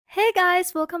Hey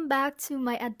guys, welcome back to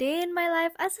my A Day in My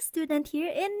Life as a student here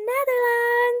in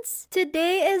Netherlands.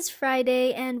 Today is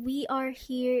Friday and we are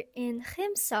here in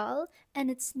Gimsal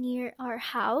and it's near our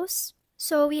house.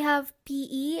 So we have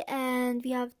PE and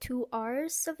we have 2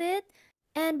 hours of it.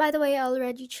 And by the way, I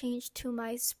already changed to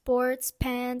my sports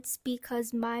pants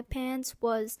because my pants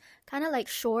was kind of like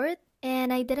short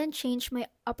and I didn't change my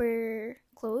upper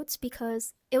clothes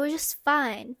because it was just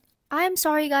fine. I'm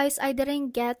sorry, guys, I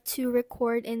didn't get to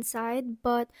record inside,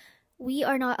 but we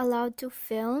are not allowed to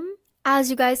film. As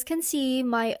you guys can see,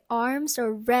 my arms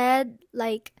are red.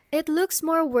 Like, it looks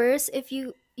more worse if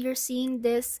you're seeing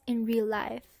this in real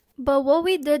life. But what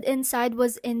we did inside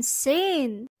was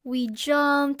insane. We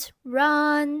jumped,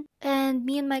 ran, and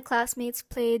me and my classmates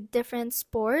played different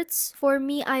sports. For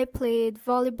me, I played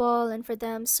volleyball, and for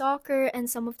them, soccer, and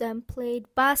some of them played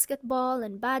basketball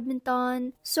and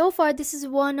badminton. So far, this is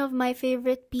one of my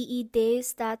favorite PE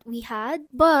days that we had.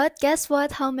 But guess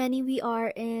what? How many we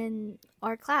are in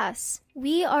our class?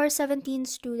 We are 17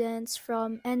 students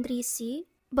from N3C.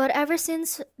 But ever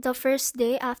since the first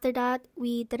day after that,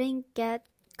 we didn't get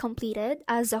completed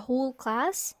as a whole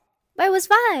class, but it was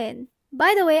fine.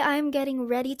 By the way, I'm getting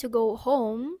ready to go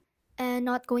home and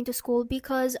not going to school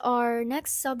because our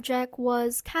next subject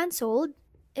was cancelled.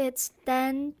 It's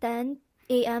 10:10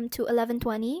 a.m. to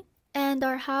 11:20 and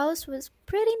our house was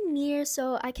pretty near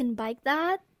so I can bike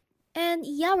that. And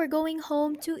yeah, we're going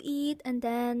home to eat and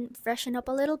then freshen up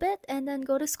a little bit and then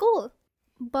go to school.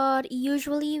 But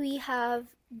usually we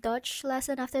have Dutch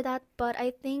lesson after that, but I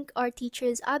think our teacher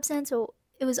is absent, so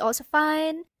it was also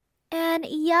fine. And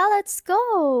yeah, let's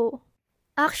go.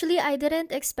 Actually, I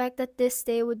didn't expect that this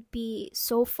day would be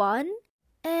so fun.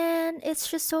 And it's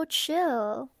just so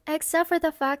chill. Except for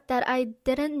the fact that I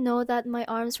didn't know that my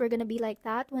arms were gonna be like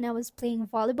that when I was playing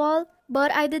volleyball.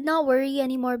 But I did not worry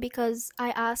anymore because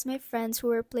I asked my friends who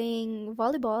were playing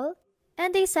volleyball.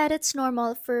 And they said it's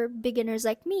normal for beginners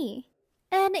like me.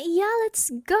 And yeah, let's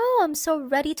go. I'm so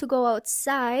ready to go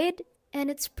outside. And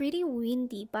it's pretty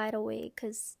windy, by the way,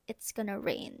 because it's gonna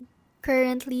rain.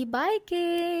 Currently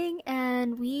biking,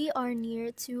 and we are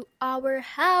near to our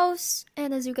house.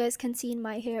 And as you guys can see in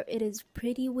my hair, it is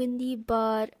pretty windy,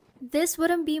 but this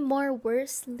wouldn't be more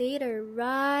worse later,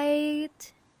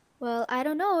 right? Well, I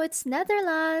don't know. It's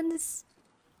Netherlands.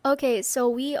 Okay, so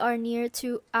we are near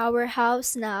to our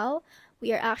house now.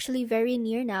 We are actually very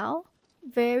near now.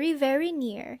 Very, very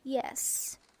near.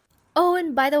 Yes. Oh,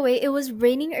 and by the way, it was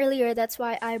raining earlier. That's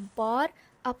why I bought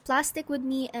a plastic with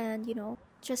me and,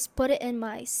 just put it in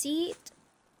my seat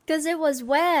because it was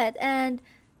wet. And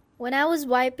when I was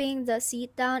wiping the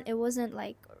seat down, it wasn't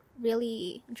like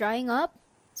really drying up.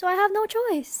 So I have no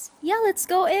choice. Yeah, let's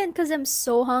go in because I'm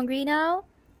so hungry now.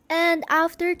 And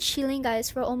after chilling, guys,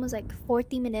 for almost like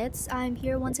 40 minutes, I'm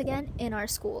here once again in our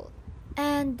school.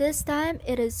 And this time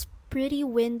it is pretty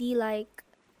windy, like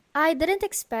I didn't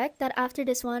expect that after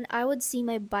this one I would see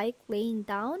my bike laying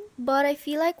down, but I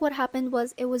feel like what happened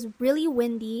was it was really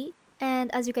windy,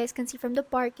 and as you guys can see from the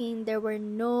parking, there were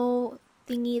no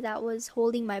thingy that was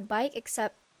holding my bike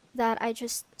except that I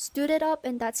just stood it up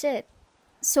and that's it.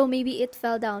 So maybe it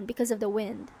fell down because of the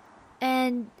wind.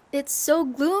 And it's so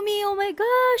gloomy, oh my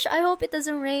gosh! I hope it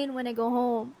doesn't rain when I go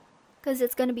home because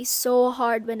it's gonna be so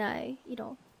hard when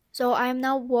So I'm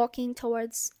now walking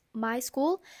towards my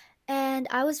school and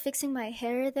I was fixing my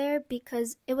hair there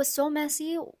because it was so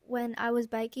messy when I was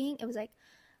biking. It was like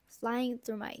flying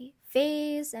through my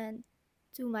face and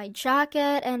to my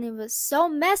jacket, and it was so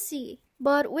messy.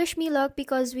 But wish me luck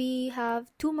because we have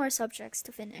 2 more subjects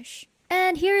to finish.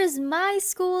 And here is my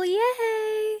school,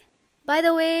 yay! By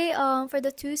the way, for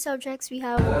the 2 subjects, we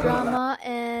have drama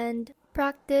and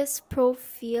practice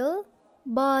profile.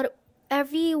 But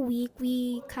every week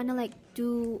we kind of like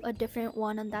do a different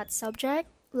one on that subject,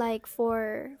 like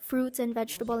for fruits and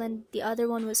vegetable, and the other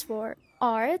one was for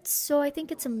arts. So I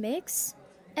think it's a mix.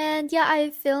 And yeah, I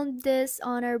filmed this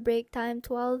on our break time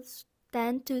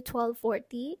 12:10 to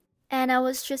 12:40. And I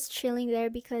was just chilling there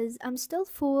because I'm still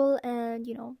full and,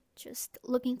 just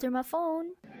looking through my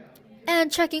phone. And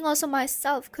checking also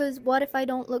myself, because what if I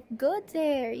don't look good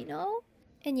there?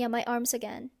 And yeah, my arms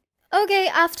again. Okay,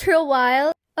 after a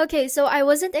while. Okay, so I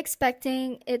wasn't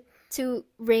expecting it to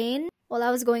rain while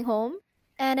I was going home.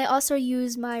 And I also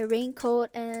used my raincoat,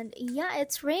 and yeah,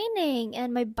 it's raining.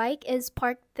 And my bike is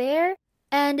parked there.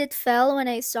 And it fell when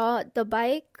I saw the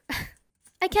bike.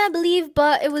 I can't believe,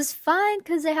 but it was fine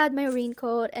because I had my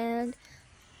raincoat. And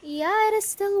yeah, it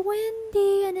is still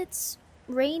windy and it's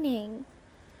raining.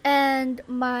 And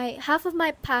my half of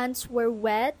my pants were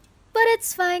wet, but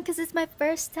it's fine because it's my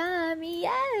first time.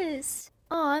 Yes.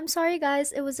 Oh, I'm sorry,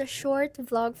 guys. It was a short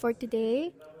vlog for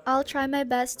today. I'll try my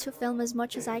best to film as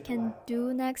much as I can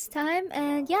do next time.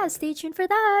 And yeah, stay tuned for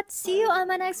that. See you on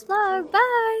my next vlog.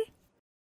 Bye!